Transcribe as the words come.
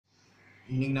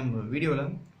இன்னைக்கு நம்ம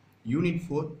வீடியோவில் யூனிட்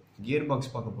 4 கியர்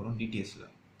பாக்ஸ் பார்க்க போகிறோம் டீட்டெயில்ஸில்.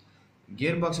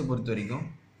 கியர் பாக்ஸை பொறுத்த வரைக்கும்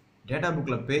டேட்டா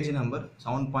புக்கில் பேஜ் நம்பர்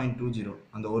 7.20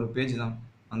 அந்த ஒரு பேஜ் தான்.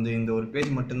 இந்த ஒரு பேஜ்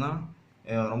மட்டும்தான்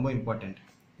ரொம்ப இம்பார்ட்டண்ட்.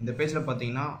 இந்த பேஜில்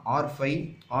பார்த்தீங்கன்னா R5,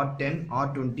 R10,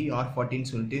 R20, R14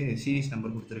 சொல்லிட்டு சீரீஸ்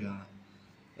நம்பர் கொடுத்துருக்காங்க.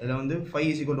 இதில் வந்து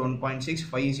 5 = 1.6,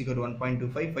 5 =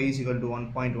 1.25, 5 =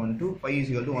 1.12, 5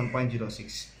 =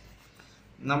 1.06.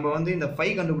 நம்ம வந்து இந்த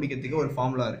 5 கண்டுபிடிக்கிறதுக்கு ஒரு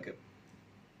ஃபார்முலா இருக்குது.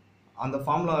 அந்த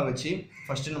ஃபார்முலாவை வச்சு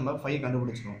ஃபஸ்ட்டு நம்ம 5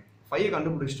 கண்டுபிடிச்சிடுவோம். 5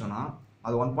 கண்டுபிடிச்சிட்டோன்னா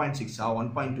அது 1.6ஆ,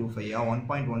 1.25ஆ,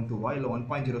 1.12ஆ இல்லை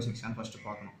 1.06ஆன்னு ஃபஸ்ட்டு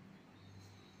பார்க்கணும்.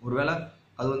 ஒருவேளை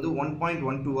அது வந்து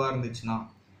 1.12ஆக இருந்துச்சுன்னா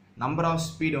நம்பர் ஆஃப்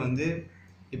ஸ்பீடு வந்து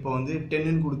இப்போ வந்து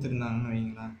 10ன்னு கொடுத்துருந்தாங்கன்னு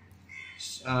வைங்களேன்.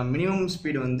 மினிமம்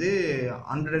ஸ்பீடு வந்து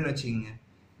 100ன்னு வச்சுக்கோங்க,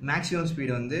 மேக்ஸிமம்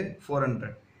ஸ்பீடு வந்து 400.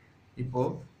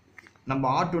 இப்போது நம்ம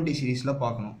R20 சீரீஸில்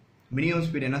பார்க்கணும். மினிமம்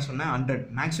ஸ்பீடு என்ன சொன்னேன் 100,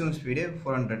 மேக்ஸிமம் ஸ்பீடு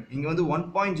 400. இங்கே வந்து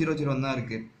 1.00 தான்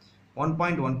இருக்குது,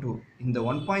 1.12. இந்த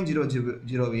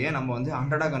 1.00வையே நம்ம வந்து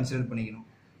 100ஆக கன்சிடர் பண்ணிக்கணும்.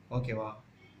 ஓகேவா?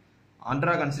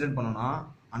 100ஆக கன்சிடர் பண்ணோன்னா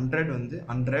 100 வந்து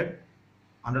 100,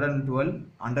 112,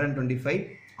 125,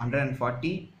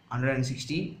 140,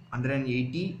 160,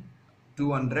 180,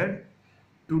 200,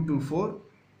 224,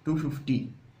 250.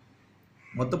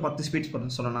 மொத்தம் 10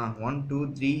 ஸ்பீட்ஸ் சொல்லலாம். 1, 2,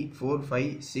 3, 4,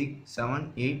 5, 6, 7,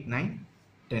 8, 9,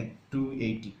 10,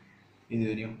 280 இது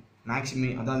வரையும்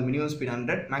மேக்ஸிமம். அதாவது மினிமம் ஸ்பீட்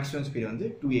 100, மேக்ஸிமம் ஸ்பீடு வந்து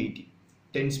 280.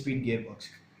 10 ஸ்பீட் கியர்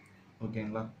பாக்ஸுக்கு.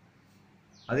 ஓகேங்களா?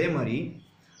 அதே மாதிரி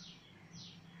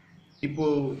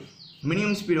இப்போது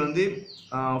மினிமம் ஸ்பீடு வந்து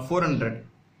 400,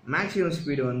 மேக்ஸிமம்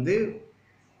ஸ்பீடு வந்து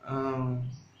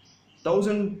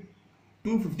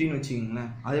 1250ன்னு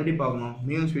வச்சுக்கிங்களேன். அது எப்படி பார்க்கணும்?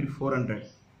 மினிமம் ஸ்பீடு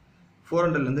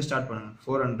 400லேருந்து ஸ்டார்ட் பண்ணுங்கள்.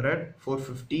 400,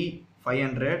 450,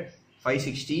 500,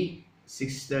 560,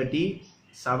 630,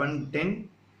 710,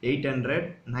 800,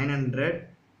 900,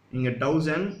 இங்கே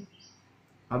 1000.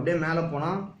 அப்படியே மேலே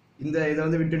போனால் இதை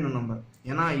வந்து விட்டுடணும் நம்ம,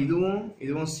 ஏன்னா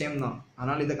இதுவும் சேம் தான்.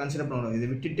 அதனால் இதை கன்சிடர் பண்ணணும். இதை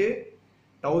விட்டுட்டு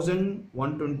 1000,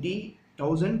 120,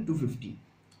 1250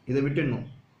 இதை விட்டுடணும்.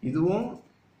 இதுவும்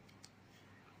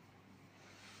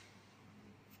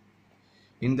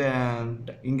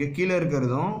இங்கே கீழே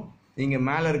இருக்கிறதும் இங்கே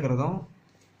மேலே இருக்கிறதும்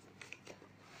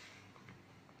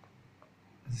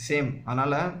சேம்.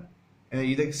 அதனால்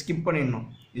இதை ஸ்கிப் பண்ணிடணும்.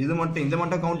 இந்த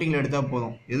மட்டும் கவுண்டிங்கில் எடுத்தால்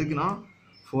போதும். எதுக்குன்னா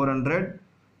 400,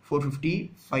 450,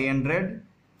 500,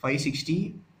 560,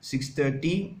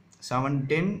 630,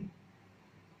 710,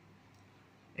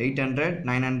 800,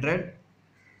 900,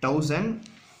 1000.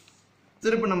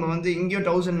 திருப்பி நம்ம வந்து இங்கேயும்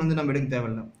 1000 வந்து நம்ம எடுக்க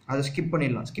தேவையில்லை, அதை ஸ்கிப்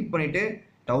பண்ணிடலாம். ஸ்கிப் பண்ணிவிட்டு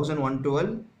 1112,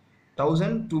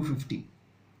 1250.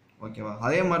 ஓகேவா?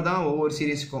 அதே மாதிரி தான் ஒவ்வொரு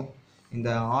சீரீஸ்க்கும். இந்த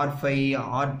R5,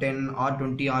 R10,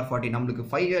 R20, R40 நம்மளுக்கு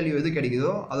 5 வேல்யூ எது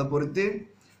கிடைக்குதோ அதை பொறுத்து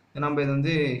நம்ம இது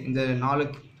வந்து இந்த 4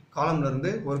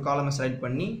 காலம்லேருந்து ஒரு காலமை செலக்ட்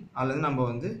பண்ணி அதுலேருந்து நம்ம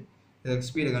வந்து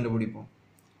ஸ்பீடை கண்டுபிடிப்போம்.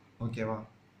 ஓகேவா?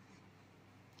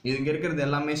 இது இங்கே இருக்கிறது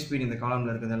எல்லாமே ஸ்பீடு. இந்த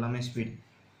காலமில் இருக்கிறது எல்லாமே ஸ்பீடு.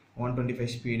 125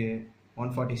 speed,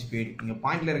 140 speed. இங்கே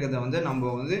பாயிண்டில் இருக்கிறத வந்து நம்ம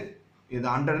வந்து இது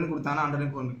 100ன்னு கொடுத்தாங்கன்னா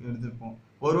 100ன்னு எடுத்துருப்போம்.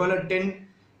 ஒருவேளை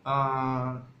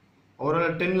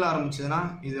 10ல் ஆரம்பிச்சதுன்னா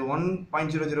இது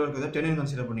 1.00 இருக்கிறத 10ன்னு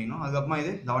கன்சிடர் பண்ணிக்கணும். அதுக்கப்புறமா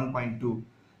இது 11.2,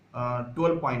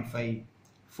 12.5,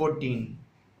 14,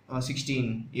 16,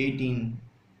 18,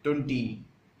 20,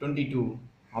 22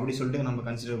 அப்படி சொல்லிட்டு நம்ம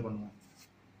கன்சிடர் பண்ணுவோம்.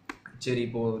 சரி,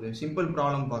 இப்போது ஒரு சிம்பிள்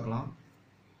ப்ராப்ளம் பார்க்கலாம்.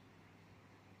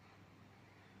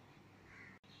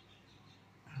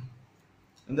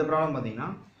 இந்த ப்ராப்ளம் பார்த்தீங்கன்னா,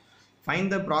 find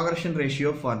the progression ratio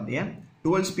for the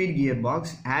 12 speed gearbox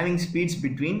having speeds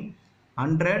between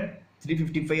 100,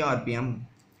 355 rpm.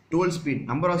 12 speed,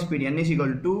 number of speed n is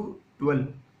equal to 12.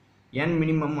 n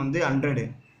minimum வந்து 100,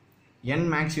 n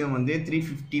maximum வந்து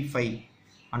 355.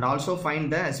 and also find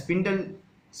the spindle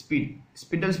speed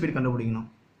கண்டுபிடிக்கணும்.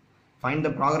 find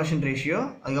the progression ratio,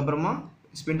 அதுக்கப்புறமா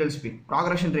spindle speed.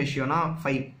 progression ratioனா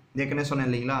 5, ஏற்கனவே சொன்னேன்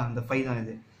இல்லைங்களா, இந்த 5 தான்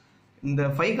இது. இந்த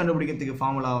 5 கண்டுபிடிக்கிறதுக்கு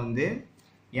ஃபார்முலா வந்து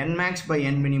nmax by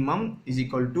n minimum is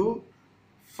equal to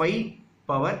 5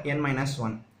 power n minus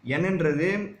 1. nன்றது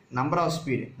number of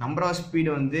speed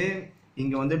வந்து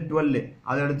இங்கே வந்து 12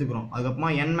 அதை எடுத்துக்கிறோம். அதுக்கப்புறமா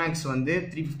nmax வந்து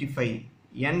 355,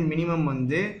 n minimum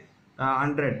வந்து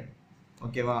 100.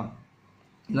 ஓகேவா?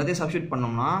 எல்லாத்தையும் சப்ஸ்டியூட்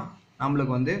பண்ணோம்னா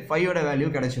நம்மளுக்கு வந்து 5ஓட வேல்யூ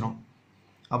கிடச்சிரும்.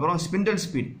 அப்புறம் ஸ்பிண்டல்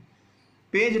ஸ்பீட்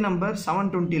பேஜ் நம்பர்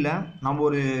 720ல் நம்ம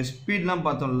ஒரு ஸ்பீட்லாம்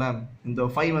பார்த்தோம்ல. இந்த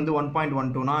 5 வந்து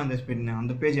 1.12னா இந்த ஸ்பீட்னு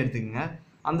அந்த பேஜ் எடுத்துக்கோங்க.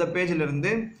 அந்த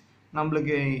பேஜிலேருந்து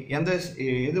நம்மளுக்கு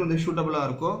எது வந்து சூட்டபுளாக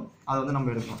இருக்கோ அதை வந்து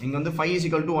நம்ம எடுக்கணும். இங்கே வந்து 5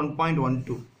 =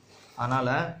 1.12.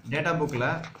 அதனால் டேட்டா புக்கில்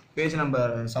பேஜ்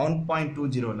நம்பர்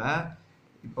 7.20ல்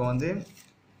இப்போ வந்து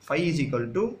 5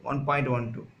 =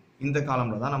 1.12 இந்த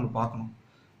காலமில் தான் நம்ம பார்க்கணும்.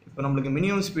 இப்போ நம்மளுக்கு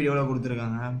மினிமம் ஸ்பீடு எவ்வளோ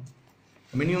கொடுத்துருக்காங்க?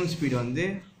 மினிமம் ஸ்பீடு வந்து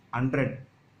 100,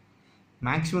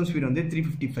 மேக்ஸிமம் ஸ்பீடு வந்து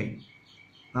 355.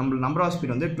 நம்மளுக்கு நம்பர் ஆஃப்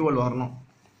ஸ்பீடு வந்து 12 வரணும்.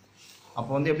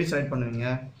 அப்போ வந்து எப்படி செலக்ட் பண்ணுவீங்க?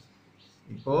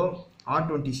 இப்போது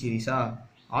R20 சீரீஸா,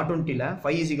 R20ல்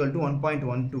 5 =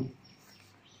 1.12.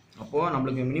 அப்போது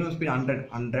நம்மளுக்கு மினிமம் ஸ்பீடு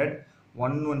 100,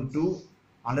 112,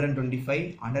 125,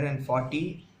 140,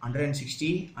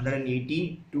 160, 180,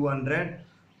 200,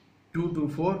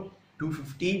 224,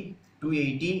 250,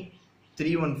 280,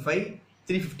 315,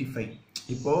 355.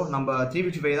 இப்போது நம்ம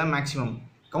 355 தான் மேக்ஸிமம்.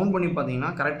 கவுண்ட் பண்ணி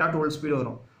பார்த்தீங்கன்னா கரெக்டாக 12 ஸ்பீடு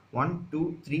வரும். 1 2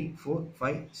 3 4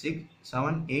 5 6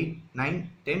 7 8 9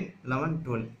 10 11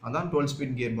 12. அதான் 12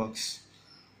 ஸ்பீட் கியர் பாக்ஸ்.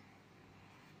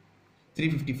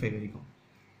 355 வரைக்கும்.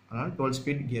 அதனால் 12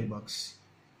 ஸ்பீட் கியர் பாக்ஸ்.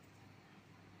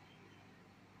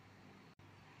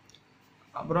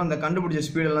 அப்புறம் அந்த கண்டுபிடிச்ச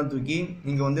ஸ்பீடெல்லாம் தூக்கி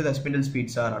இங்கே வந்து இந்த ஸ்பிண்டில்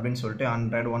ஸ்பீட் சார் அப்படின்னு சொல்லிட்டு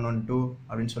 100, 112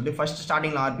 அப்படின்னு சொல்லிட்டு ஃபர்ஸ்ட்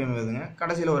ஸ்டார்டிங்கில் ஆர்பிஎம் எழுதுங்க,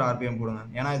 கடைசியில் ஒரு ஆர்பிஎம் போடுங்க.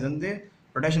 ஏன்னா இது வந்து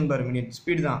ரொட்டேஷன் பர் மினிட்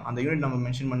ஸ்பீடு தான், அந்த யூனிட் நம்ம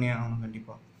மென்ஷன் பண்ணி ஆகணும்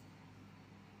கண்டிப்பாக.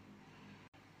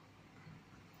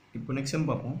 இப்போ நெக்ஸ்ட் டைம்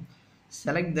பார்ப்போம்.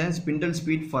 Select the spindle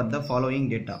speed for the following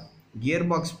data. Gear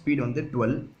box speed வந்து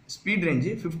 12, ஸ்பீட்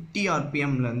ரேஞ்சு 50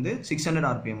 ஆர்பிஎம்லேருந்து 600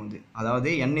 ஆர்பிஎம் வந்து, அதாவது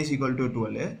n =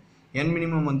 12, n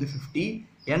மினிமம் வந்து 50,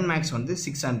 n மேக்ஸ் வந்து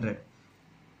 600.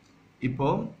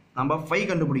 இப்போது நம்ம 5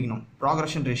 கண்டுபிடிக்கணும்.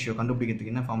 ப்ராக்ரஷன் ரேஷியோ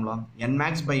கண்டுபிடிக்கிறதுக்கு என்ன formula? n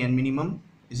max by n minimum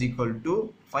is equal to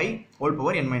 5 whole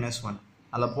power n minus 1.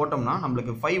 அதில் போட்டோம்னா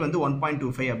நம்மளுக்கு 5 வந்து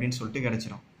 1.25 அப்படின்னு சொல்லிட்டு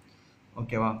கிடச்சிடும்.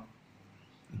 ஓகேவா?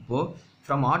 இப்போது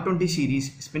from R20 series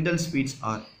spindle speeds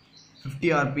R 50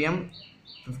 RPM,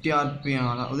 50 RPM.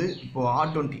 அதாவது இப்போது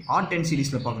R10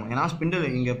 சீரீஸில் பார்க்கணும். ஏன்னா ஸ்பிண்டில்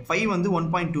இங்கே 5 வந்து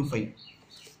 1.25.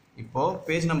 இப்போது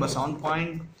பேஜ் நம்பர்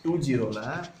 7.20ல்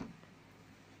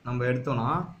நம்ம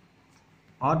எடுத்தோன்னா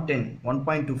R10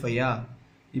 1.25.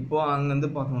 இப்போது அங்கேருந்து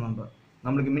பார்க்கணும்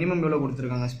நம்மளுக்கு மினிமம் எவ்வளோ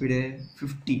கொடுத்துருக்காங்க ஸ்பீடு?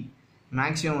 50,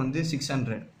 மேக்ஸிமம் வந்து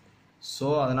 600. ஸோ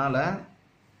அதனால்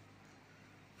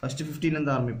ஃபஸ்ட்டு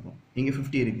 50லேருந்து ஆரம்பிப்போம். இங்கே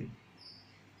 50 இருக்குது.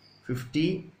 50,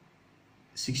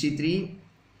 63,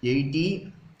 80,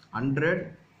 100,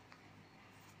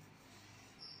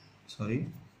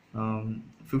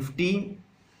 50,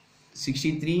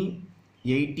 63,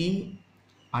 80,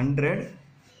 100.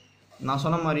 நான்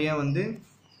சொன்ன மாதிரியே வந்து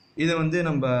இதை வந்து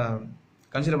நம்ம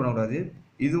கன்சிடர் பண்ணக்கூடாது.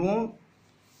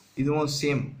 இதுவும்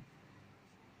சேம்.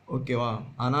 ஓகேவா?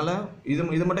 அதனால் இது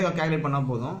மட்டும் கேல்குலேட் பண்ணால்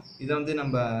போதும். இதை வந்து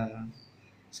நம்ம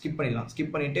ஸ்கிப் பண்ணிடலாம்.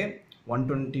 ஸ்கிப் பண்ணிவிட்டு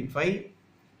 125,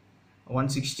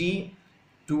 160,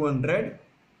 200,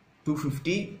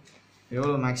 250.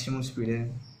 எவ்வளோ மேக்ஸிமம் ஸ்பீடு?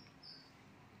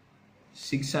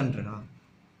 600.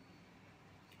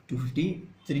 250,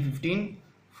 315,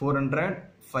 400,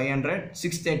 500,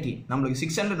 630. நம்மளுக்கு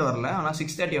 600 வரல, ஆனால்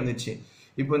 630 வந்துச்சு.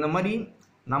 இப்போ இந்த மாதிரி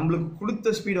நம்மளுக்கு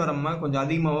கொடுத்த ஸ்பீடு வராமல் கொஞ்சம்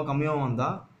அதிகமாகவோ கம்மியாகவும்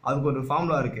வந்தால் அதுக்கு ஒரு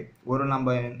ஃபார்முலா இருக்குது. ஒரு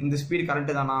நம்ம இந்த ஸ்பீடு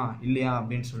கரெக்டு தானா இல்லையா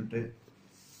அப்படின்னு சொல்லிட்டு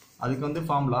அதுக்கு வந்து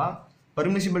formula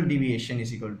permissible deviation is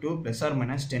equal to plus or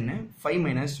minus 10, 5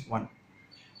 minus 1.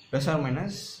 Plus or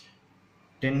minus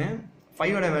 10,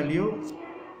 5 ஓட வேல்யூ,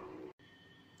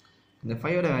 இந்த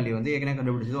 5 ஓட வேல்யூ வந்து ஏற்கனவே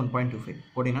கண்டுபிடிச்சது 1.25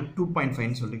 போட்டிங்கன்னா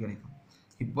 2.5 சொல்லிட்டு கிடைக்கும்.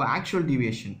 இப்போ ஆக்சுவல்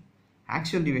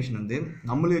டிவியேஷன் வந்து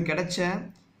நம்மளுக்கு கிடைச்ச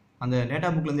அந்த டேட்டா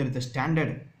புக்லேருந்து எடுத்த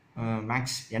standard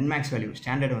maths n maths value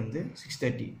standard வந்து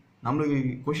 630. நம்மளுக்கு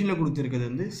கொஷினில் கொடுத்துருக்கிறது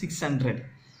வந்து 600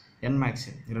 n மேக்ஸ்.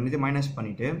 இது ரெண்டு மைனஸ்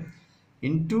பண்ணிவிட்டு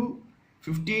into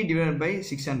 50 divided by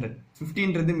 600.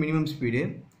 50ன்றது minimum speed,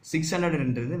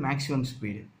 600ன்றது maximum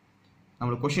speed.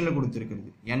 நம்மளுக்கு கொஷினில் கொடுத்துருக்கிறது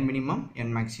n மினிமம் n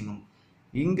மேக்ஸிமம்.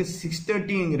 இங்கே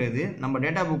 630ங்கிறது நம்ம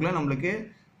டேட்டா புக்கில் நம்மளுக்கு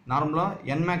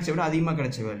நார்மலாக n மேக்ஸை விட அதிகமாக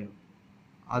கிடைச்ச வேல்யூ.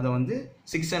 அதை வந்து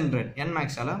 600 n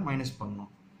மேக்ஸால் மைனஸ்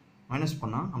பண்ணணும். மைனஸ்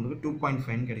பண்ணால் நம்மளுக்கு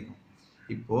 2.5 கிடைக்கும்.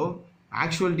 இப்போது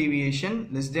actual deviation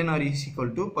less than R is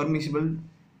equal to permissible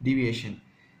deviation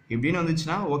இப்படின்னு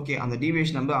வந்துச்சுன்னா ஓகே, அந்த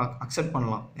டிவியேஷன் நம்ம அக்செப்ட்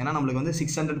பண்ணலாம். ஏன்னா நம்மளுக்கு வந்து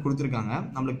 600 கொடுத்துருக்காங்க,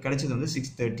 நம்மளுக்கு கிடைச்சது வந்து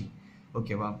 630.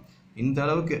 ஓகேவா? இந்த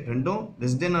அளவுக்கு ரெண்டும்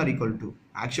less than R equal to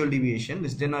actual deviation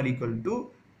less than R equal to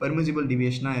permissible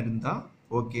டிவியேஷனாக இருந்தால்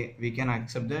okay, we can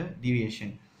accept the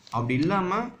deviation. அப்படி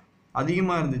இல்லாமல்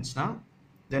அதிகமாக இருந்துச்சுன்னா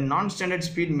தென் நான் standard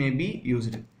speed may be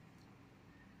used.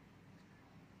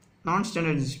 நான்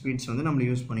ஸ்டாண்டர்ட் ஸ்பீட்ஸ் வந்து நம்ம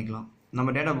யூஸ் பண்ணிக்கலாம்.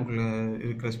 நம்ம டேட்டா புக்கில்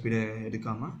இருக்கிற ஸ்பீடை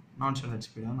எடுக்காமல் நான் ஸ்டாண்டர்ட்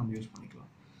ஸ்பீடாக நம்ம யூஸ் பண்ணிக்கலாம்.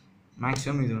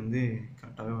 மேக்ஸிமம் இது வந்து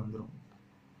கரெக்டாகவே வந்துடும்.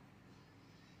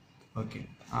 ஓகே,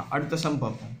 அடுத்த சம்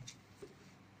பார்ப்போம்.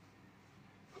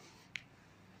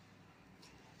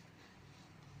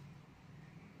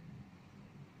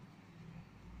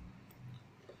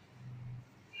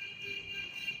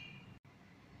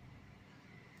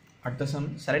 அடுத்த some,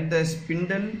 select the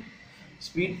spindle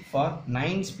speed for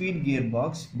 9-speed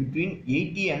gearbox between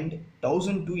 80 and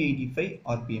 1285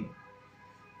 RPM.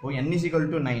 இப்போ n is equal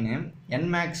to 9, n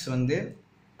max வந்து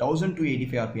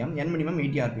 1285 rpm, n minimum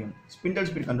 80 rpm. Spindle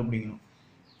speed கண்டுபிடிக்கணும்.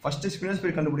 ஃபர்ஸ்ட் ஸ்பிண்டில்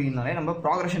ஸ்பீட் கண்டுபிடிக்கணும்னாலே நம்ம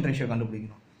ப்ராக்ரஷன் ரேஷியோ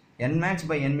கண்டுபிடிக்கணும். n max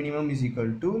by n minimum is equal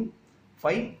to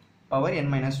 5 power n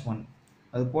minus 1.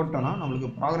 அது போட்டோம்னா நம்மளுக்கு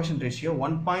progression ratio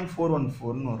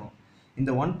 1.414 வரும்.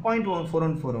 இந்த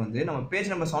 1.414 வந்து நம்ம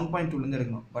பேஜ் நம்பர் 7.2லேருந்து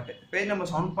எடுக்கணும். பட் பேஜ்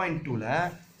நம்பர் 7.2ல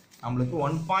நம்மளுக்கு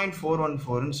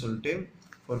 1.414ன்னு சொல்லிட்டு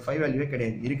ஒரு 5 வேல்யூவே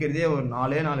கிடையாது. இருக்கிறதே ஒரு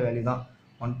 4 வேல்யூ தான்.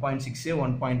 1.6,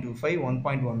 1.25,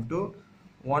 1.12,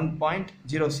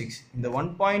 1.06. இந்த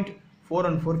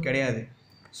 1.414 கிடையாது.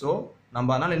 ஸோ நம்ம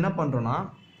அதனால் என்ன பண்ணுறோன்னா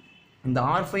இந்த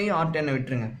R5, R10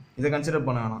 விட்டுருங்க, இதை கன்சிடர்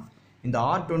பண்ண வேணாம். இந்த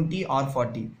R20,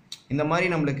 R40 இந்த மாதிரி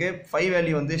நம்மளுக்கு 5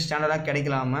 வேல்யூ வந்து ஸ்டாண்டர்டாக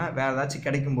கிடைக்கலாம வேறு ஏதாச்சும்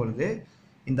கிடைக்கும் பொழுது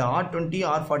இந்த R20,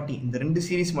 R40 இந்த 2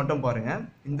 சீரீஸ் மட்டும் பாருங்கள்.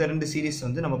 இந்த 2 சீரீஸ்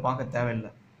வந்து நம்ம பார்க்க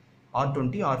தேவையில்லை.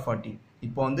 R20, R40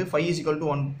 இப்போ வந்து 5 is equal to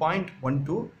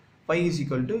 1.12, 5 is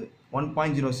equal to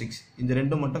 1.06 இந்த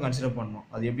ரெண்டும் மட்டும் கன்சிடர் பண்ணணும்.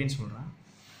 அது எப்படின்னு சொல்கிறேன்,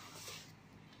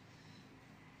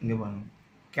 இங்கே பாருங்கள்.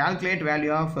 calculate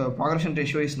value of progression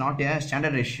ratio is not a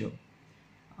standard ratio.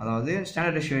 அதாவது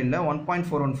ஸ்டாண்டர்ட் ரேஷியோ இல்லை,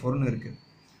 1.414ன்னு இருக்குது.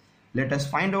 let us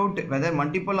find out whether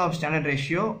multiple of standard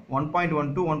ratio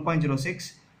 1.12, 1.06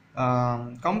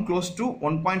 come close to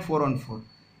 1.414.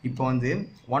 இப்போ வந்து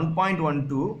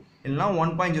 1.12 இல்லைனா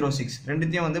 1.06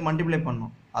 ரெண்டுத்தையும் வந்து மல்டிப்ளை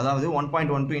பண்ணணும். அதாவது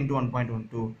 1.12 into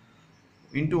 1.12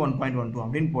 into 1.12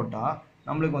 அப்படின்னு போட்டால்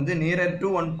நம்மளுக்கு வந்து நியரர் டு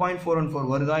 1.414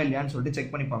 வருதா இல்லையான்னு சொல்லிட்டு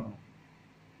செக் பண்ணி பார்க்கணும்.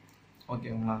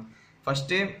 ஓகேங்களா?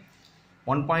 ஃபஸ்ட்டு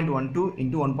 1.12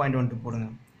 into 1.12 போடுங்க,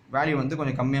 வேல்யூ வந்து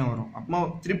கொஞ்சம் கம்மியாக வரும். அப்புறமா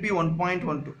திருப்பி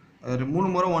 1.12 3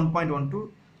 முறை 1.12,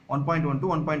 1.12,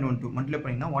 1.12 மல்டிப்ளை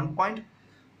பண்ணிங்கன்னா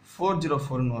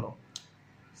 1.404ன்னு வரும்.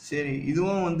 சரி,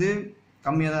 இதுவும் வந்து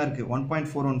கம்மியாக தான் இருக்குது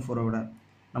 1.414 விட.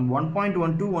 நம்ம 1.12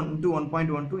 into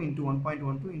 1.12 into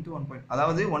 1.12 into 1.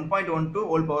 அதாவது 1.12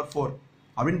 whole power 4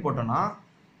 அப்படின்னு போட்டோன்னா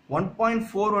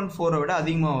 1.414 விட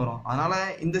அதிகமாக வரும். அதனால்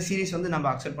இந்த சீரீஸ் வந்து நம்ம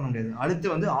அக்செப்ட் பண்ண முடியாது. அடுத்து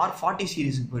வந்து R40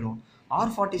 சீரீஸுக்கு போயிடுவோம்.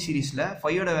 R40 சீரீஸில்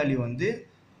 5ஓட வேல்யூ வந்து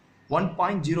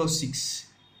 1.06.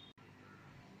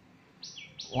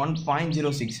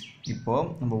 இப்போது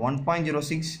நம்ம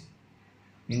 1.06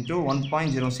 into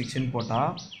 1.06ன்னு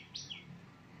போட்டால்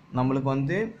நம்மளுக்கு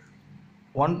வந்து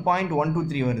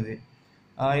 1.123 வருது.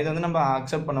 இதை வந்து நம்ம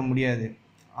அக்செப்ட் பண்ண முடியாது.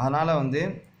 அதனால் வந்து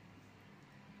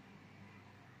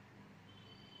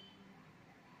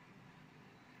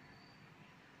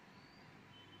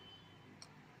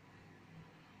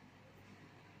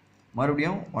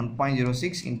மறுபடியும்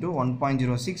 1.06 into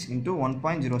 1.06 into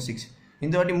 1.06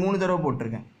 இந்த வாட்டி 3 தடவை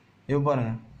போட்டிருக்கேன். இப்போ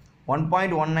பாருங்கள்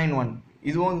 1.191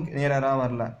 இதுவும் நேராக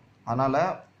வரல. அதனால்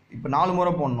இப்போ 4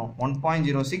 முறை போடணும்.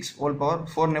 1.06 whole power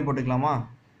 4னே போட்டுக்கலாமா?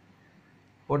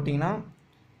 போட்டிங்கன்னா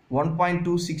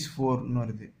 1.264ன்னு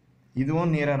வருது.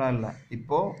 இதுவும் நேராக இல்லை.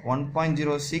 இப்போது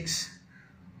 1.06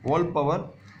 whole power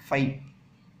 5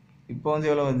 இப்போ வந்து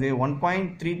எவ்வளோ வருது?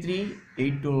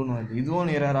 1.3382ன்னு வருது. இதுவும்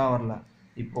நேராக வரல.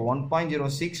 இப்போ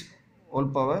 1.06 whole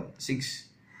power 6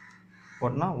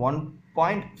 போட்டோன்னா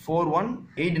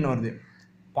 1.418ன்னு வருது.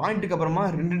 பாயிண்ட்டுக்கு அப்புறமா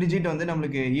 2 டிஜிட் வந்து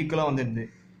நம்மளுக்கு ஈக்குவலாக வந்துடுது.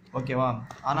 ஓகேவா?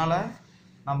 அதனால்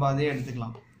நம்ம அதே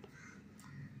எடுத்துக்கலாம்.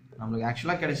 நம்மளுக்கு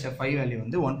ஆக்சுவலாக கிடைச்ச 5 வேல்யூ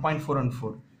வந்து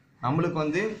 1.414. நம்மளுக்கு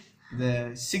வந்து இதை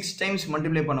 6 டைம்ஸ்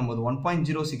மல்டிப்ளை பண்ணும்போது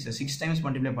 1.06 6 டைம்ஸ்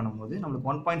மல்டிப்ளை பண்ணும்போது நம்மளுக்கு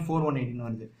 1.418ன்னு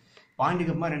வருது.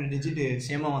 பாயிண்ட்டுக்கு அப்புறமா 2 டிஜிட்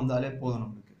சேமாக வந்தாலே போதும்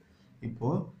நம்மளுக்கு.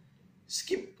 இப்போது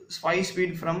ஸ்கிப் 5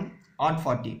 ஸ்பீட் ஃப்ரம்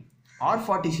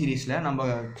R40 சீரீஸில் நம்ம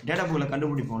டேட்டா புக்கில்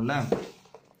கண்டுபிடிப்போம்ல.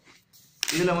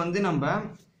 இதில் வந்து நம்ம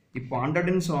இப்போ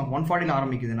 140ல்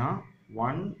ஆரம்பிக்குதுன்னா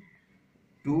 1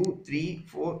 2 3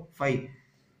 4 5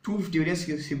 250 வரையும்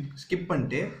ஸ்கிப்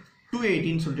பண்ணிட்டு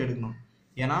 280ன்னு சொல்லிட்டு எடுக்கணும்.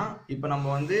 ஏன்னா இப்போ நம்ம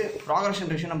வந்து ப்ராக்ரஷன்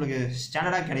ரேஷியோ நம்மளுக்கு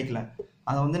ஸ்டாண்டர்டாக கிடைக்கல.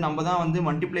 அதை வந்து நம்ம தான் வந்து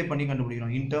மல்டிப்ளை பண்ணி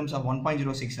கண்டுபிடிக்கிறோம். இன் டேர்ம்ஸ் ஆஃப்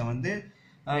 1.06 வந்து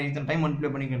இத்தனை டைம்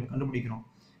மல்டிப்ளை பண்ணி கண்டுபிடிக்கிறோம்.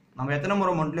 நம்ம எத்தனை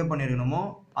முறை மல்டிப்ளை பண்ணியிருக்கணுமோ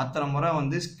அத்தனை முறை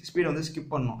வந்து ஸ்பீடை வந்து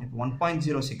ஸ்கிப் பண்ணணும். இப்போ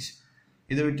 1.06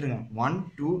 இதை விட்டுருங்க. 1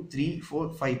 2 3 4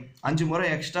 5 5 முறை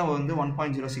எக்ஸ்ட்ரா வந்து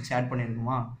 1.06 ஆட்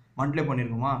பண்ணியிருக்குமா, மல்டிப்ளை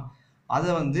பண்ணியிருக்குமா, அதை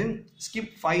வந்து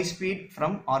ஸ்கிப் 5 ஸ்பீட்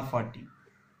ஃப்ரம் R40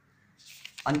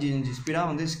 5 ஸ்பீடாக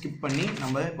வந்து ஸ்கிப் பண்ணி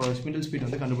நம்ம இப்போ ஸ்பிண்டில் ஸ்பீட்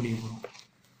வந்து கண்டுபிடிக்க போகிறோம்.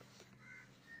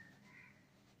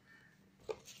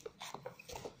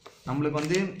 நம்மளுக்கு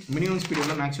வந்து மினிமம் ஸ்பீடு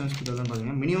உள்ள மேக்ஸிமம் ஸ்பீடு தான்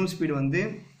பாருங்க. மினிமம் ஸ்பீடு வந்து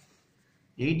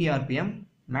 80 rpm,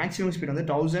 மேக்ஸிமம் ஸ்பீடு வந்து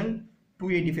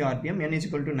 1285 rpm, n is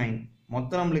equal to 9.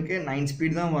 மொத்தம் நம்மளுக்கு 9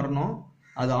 ஸ்பீட் தான் வரணும்.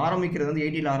 அது ஆரம்பிக்கிறது வந்து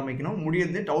 80ல் ஆரம்பிக்கணும்,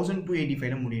 முடியுது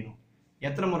 1285ல முடியணும்.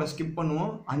 எத்தனை முறை ஸ்கிப்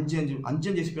பண்ணுவோம்?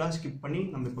 5 ஸ்பீடாக ஸ்கிப் பண்ணி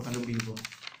நம்ம இப்போ கண்டுபிடிக்க போகிறோம்.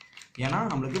 ஏன்னா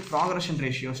நம்மளுக்கு ப்ராக்ரஷன்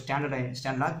ரேஷியோ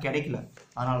ஸ்டாண்டர்டாக கிடைக்கல.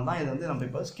 அதனால தான் இதை வந்து நம்ம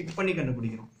இப்போ ஸ்கிப் பண்ணி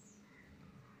கண்டுபிடிக்கிறோம்.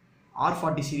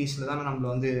 R40 சீரீஸில் தானே நம்மளை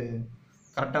வந்து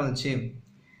கரெக்டாக வந்துச்சு.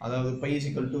 அதாவது பை =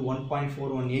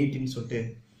 1.418ன்னு சொல்லிட்டு.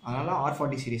 அதனால்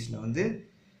R40 சீரீஸில் வந்து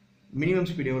மினிமம்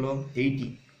ஸ்பீட் எவ்வளோ? 80.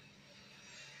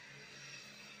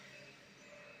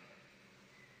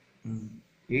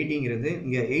 80ங்கிறது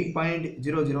இங்கே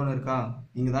 8.00ன்னு இருக்கா,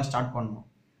 இங்கே தான் ஸ்டார்ட் பண்ணணும்.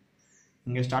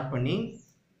 இங்கே ஸ்டார்ட் பண்ணி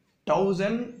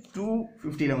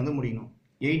 1250 வந்து முடிக்கணும்.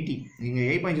 80 இங்கே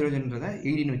 8.00ன்றதை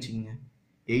 80ன்னு வச்சுக்கோங்க.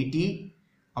 80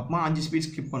 அப்புறமா 5 ஸ்பீட்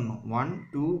ஸ்கிப் பண்ணணும். 1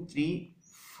 2 3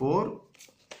 4.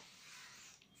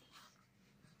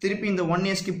 திருப்பி இந்த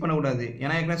 1 ஸ்கிப் பண்ணக்கூடாது.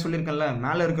 ஏன்னா ஏற்கனவே சொல்லியிருக்கேன்ல,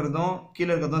 மேலே இருக்கிறதும் கீழே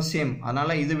இருக்கிறதும் சேம்.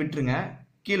 அதனால் இதை விட்டுருங்க.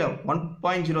 கீழே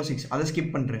 1.06 அதை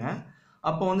ஸ்கிப் பண்ணுறேங்க.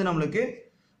 அப்போ வந்து நம்மளுக்கு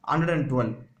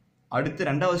 112. அடுத்து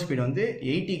ரெண்டாவது ஸ்பீடு வந்து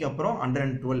 80க்கு அப்புறம்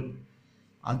 112.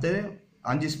 அது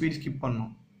 5 ஸ்பீட் ஸ்கிப்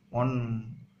பண்ணணும்.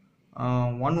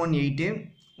 118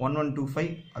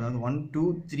 1125, அதாவது 1 2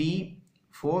 3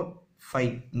 4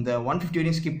 5. இந்த 150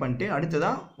 வரையும் ஸ்கிப் பண்ணிட்டு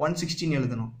அடுத்ததான் 116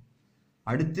 எழுதணும்.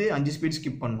 அடுத்து 5 ஸ்பீட்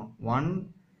ஸ்கிப் பண்ணணும். 1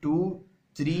 2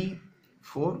 3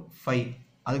 4 5.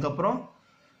 அதுக்கப்புறம்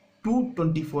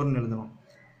 224ன்னு எழுதணும்.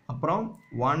 அப்புறம்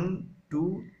 1 2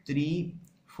 3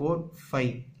 4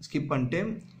 5 ஸ்கிப் பண்ணிட்டு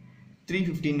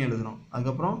 315 எழுதணும்.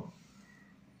 அதுக்கப்புறம்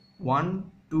 1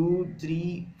 2 3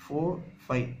 4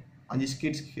 5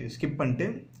 5 ஸ்கிப் பண்ணிட்டு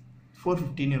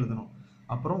 415 எழுதணும்.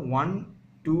 அப்புறம் 1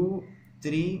 2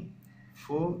 3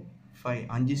 4 5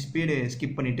 5 ஸ்பீடு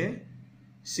ஸ்கிப் பண்ணிவிட்டு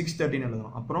 613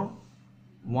 எழுதணும். அப்புறம்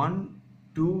 1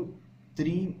 2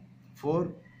 3 4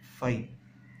 5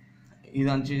 இது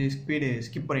 5 ஸ்பீடு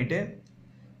ஸ்கிப் பண்ணிவிட்டு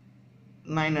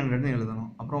 900ன்னு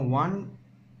எழுதணும். அப்புறம் 1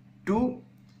 2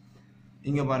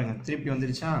 இங்கே பாருங்கள் திருப்பி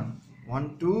வந்துருச்சா. 1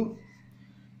 2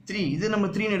 3 இது நம்ம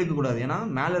 3ன்னு எடுக்கக்கூடாது. ஏன்னா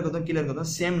மேலே இருக்கிறதும் கீழே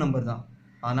இருக்கிறதும் சேம் நம்பர் தான்.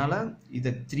 அதனால்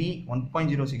இதை 3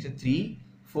 1.06 3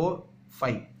 4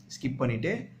 5 ஸ்கிப்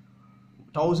பண்ணிவிட்டு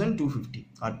 1250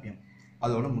 RPM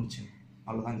அதோட முடிச்சு.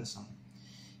 அவ்வளோதான் இந்த சம்.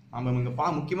 நம்ம இங்கே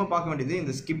முக்கியமாக பார்க்க வேண்டியது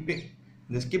இந்த ஸ்கிப்பு.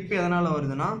 இந்த ஸ்கிப்பு எதனால்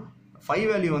வருதுன்னா 5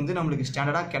 வேல்யூ வந்து நம்மளுக்கு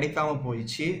ஸ்டாண்டர்டாக கிடைக்காம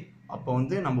போயிடுச்சு. அப்போ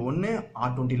வந்து நம்ம ஒன்று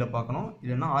R20ல் பார்க்கணும்,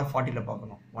 இல்லைன்னா R40ல்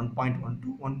பார்க்கணும். 1.12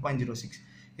 1.06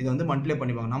 இதை வந்து மல்டிப்ளை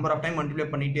பண்ணி பார்க்கணும். நம்பர் ஆஃப் டைம் மல்டிப்ளை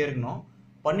பண்ணிகிட்டே இருக்கணும்.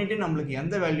 பண்ணிவிட்டு நம்மளுக்கு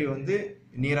எந்த வேல்யூ வந்து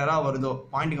நியராக வருதோ,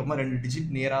 பாயிண்ட்டுக்கு அப்புறம் 2 டிஜிட்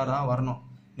நியராக வரணும்.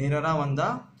 நியராக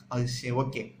வந்தால் அது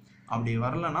ஓகே. அப்படி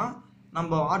வரலன்னா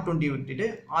நம்ம R20 விட்டுட்டு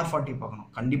R40 பார்க்கணும்.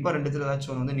 கண்டிப்பாக ரெண்டுத்தில்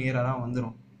ஏதாச்சும் ஒன்று வந்து நியராக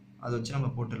வந்துடும். அதை வச்சு நம்ம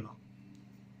போட்டுடலாம்.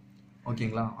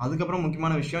 ஓகேங்களா. அதுக்கப்புறம்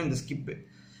முக்கியமான விஷயம் இந்த ஸ்கிப்பு.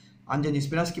 5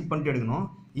 ஸ்பீடாக ஸ்கிப் பண்ணிட்டு எடுக்கணும்.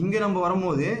 இங்கே நம்ம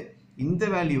வரும்போது இந்த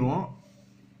வேல்யூவும்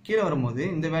கீழே வரும்போது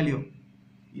இந்த வேல்யூ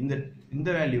இந்த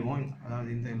வேல்யூவும், அதாவது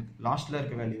இந்த லாஸ்ட்டில்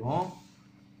இருக்க வேல்யூவும்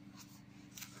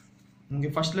இங்கே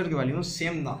ஃபஸ்ட்டில் இருக்க வேல்யூவும்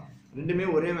சேம் தான். ரெண்டுமே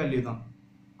ஒரே வேல்யூ தான்.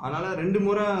 அதனால் 2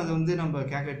 முறை அதை வந்து நம்ம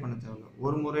கேல்குலேட் பண்ண தேவையில்ல.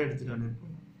 ஒரு முறை எடுத்துகிட்டு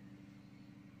போதும்.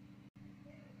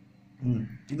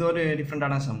 இது ஒரு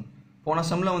டிஃப்ரெண்ட்டான சம். போன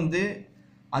சம்மில் வந்து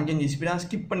 5 ஸ்பீடாக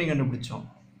ஸ்கிப் பண்ணி கண்டுபிடிச்சோம்.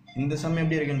 இந்த சம்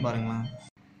எப்படி இருக்குன்னு பாருங்களேன்.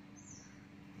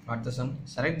 அடுத்த some.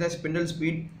 Select the spindle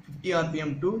speed 50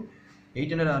 RPM to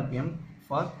 800 RPM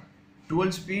for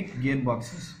 12 speed gear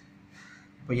boxes.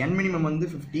 இப்போ n மினிமம் வந்து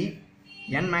 50,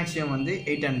 n மேக்ஸிமம் வந்து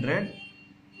 800,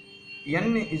 n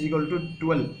is equal to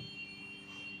 12.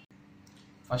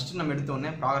 First நம்ம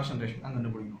எடுத்தோடனே ப்ராக்ரஷன் ரேஷியோ தான்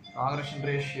கண்டுபிடிக்கணும். ப்ராக்ரஷன்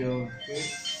ரேஷியோவுக்கு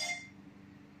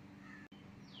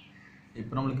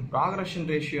இப்போ நம்மளுக்கு ப்ராக்ரஷன்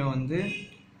ரேஷியோ வந்து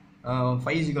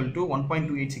 5 =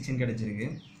 1.286 கிடச்சிருக்கு.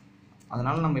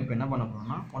 அதனால் நம்ம இப்போ என்ன பண்ண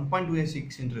போகிறோம்னா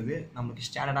 1.286ன்றது நம்மளுக்கு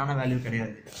ஸ்டாண்டர்டான வேல்யூ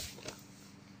கிடையாது.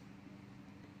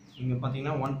 இங்கே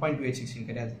பார்த்தீங்கன்னா 1.286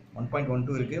 கிடையாது.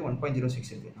 1.12 இருக்குது,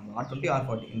 1.06 இருக்குது. நம்ம R20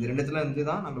 R40 இந்த ரெண்டுத்தில் இருந்து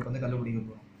தான் நம்மளுக்கு வந்து கண்டுபிடிக்க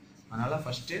போகிறோம். அதனால்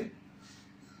ஃபஸ்ட்டு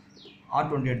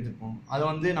R20 எடுத்துப்போம். அதை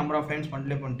வந்து நம்பர் ஆஃப் டைம்ஸ்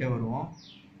மல்டிப்ளை பண்ணிட்டே வருவோம்.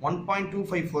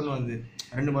 1.254 வந்து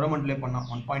 2 முறை மல்டிப்ளை பண்ணால்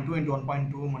 1.2 ×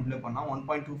 1.2 மல்டிப்ளை பண்ணால்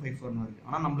 1.254 வருது.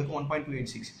 ஆனால் நம்மளுக்கு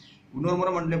 1.286 இன்னொரு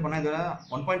முறை மல்டிப்ளை பண்ணால் இதில்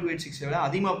 1.286 விட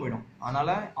அதிகமாக போயிடும்.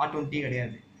 அதனால் R20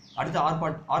 கிடையாது. அடுத்து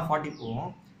R40 போவோம்.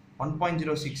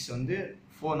 1.06 வந்து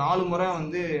 4 முறை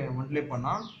வந்து மல்டிப்ளை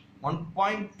பண்ணால்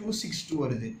 1.262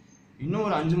 வருது. இன்னும்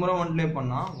ஒரு 5 முறை மல்டிப்ளை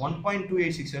பண்ணால்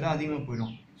 1.286 விட அதிகமாக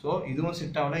போயிடும். ஸோ இதுவும்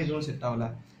செட் ஆகலை, இதுவும் செட் ஆகலை.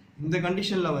 இந்த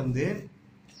கண்டிஷனில் வந்து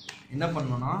என்ன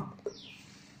பண்ணணும்னா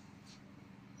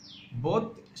both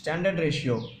standard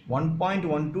ratio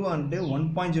 1.12 and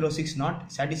 1.06 not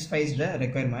satisfies the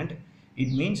requirement. It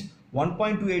means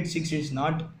 1.286 is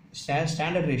not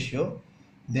standard ratio.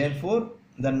 Therefore,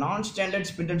 the non-standard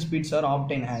spindle speeds are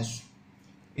obtained as.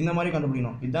 இந்த மாதிரி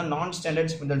கண்டுபிடிக்கணும். இதுதான் non-standard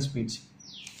spindle speeds.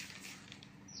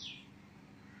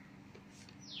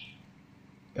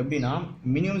 எப்படின்னா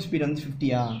மினிமம் ஸ்பீட் வந்து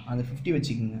 50யா, அந்த 50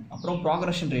 வச்சுக்கோங்க. அப்புறம்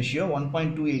ப்ராக்ரஷன் ரேஷியோ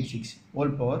 1.286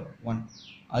 ஹோல் பவர் 1.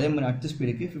 அதே மாதிரி அடுத்த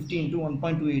ஸ்பீடுக்கு 50 ×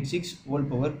 1.286 ஹோல்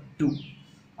பவர் 2.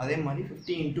 அதே மாதிரி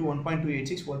 50 into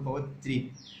 1.286 whole power 3.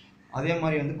 அதே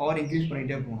மாதிரி வந்து பவர் இன்க்ரீஸ்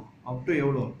பண்ணிகிட்டே போகணும். அப் டு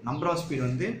எவ்வளோ நம்பர் ஆஃப் ஸ்பீட்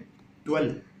வந்து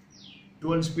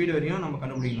 12 ஸ்பீடு வரையும் நம்ம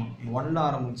கண்டுபிடிக்கணும். 1ல்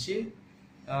ஆரம்பித்து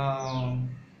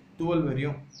 12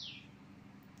 வரையும்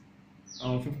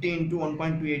 50 into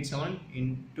 1.287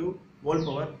 into whole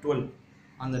power 12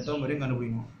 அந்த டேர்ம் வரையும்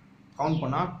கண்டுபிடிக்கணும். கவுண்ட்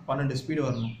பண்ணால் 12 ஸ்பீடு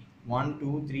வரணும். 1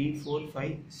 2 3 4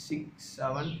 5 6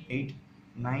 7 8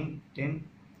 9 10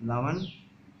 11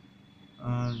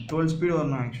 12 ஸ்பீடு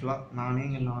வரணும். ஆக்சுவலாக நானே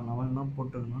இங்கே 11 தான்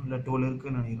போட்டுருக்கணும், இல்லை 12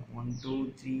 இருக்குன்னு நினைக்கிறேன். 1 2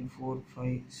 3 4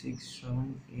 5 6 7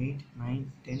 8 9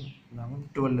 10 11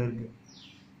 12 இருக்குது.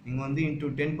 நீங்கள் வந்து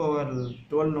இன்ட்டு 10 power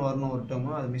 12 வரணும் ஒரு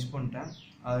டேர்மு, அதை மிஸ் பண்ணிட்டேன்.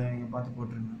 அதை நீங்கள் பார்த்து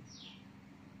போட்டுருங்க.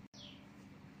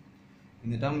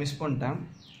 இந்த டேர்ம் மிஸ் பண்ணிட்டேன்,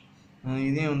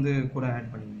 இதையும் வந்து கூட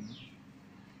ஆட் பண்ணிக்கோங்க.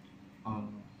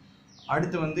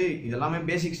 அடுத்து வந்து இதெல்லாமே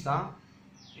பேசிக்ஸ் தான்.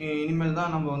 இனிமேல்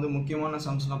தான் நம்ம வந்து முக்கியமான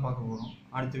சம்ஸ்லாம் பார்க்க போகிறோம்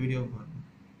அடுத்த வீடியோவுக்கு.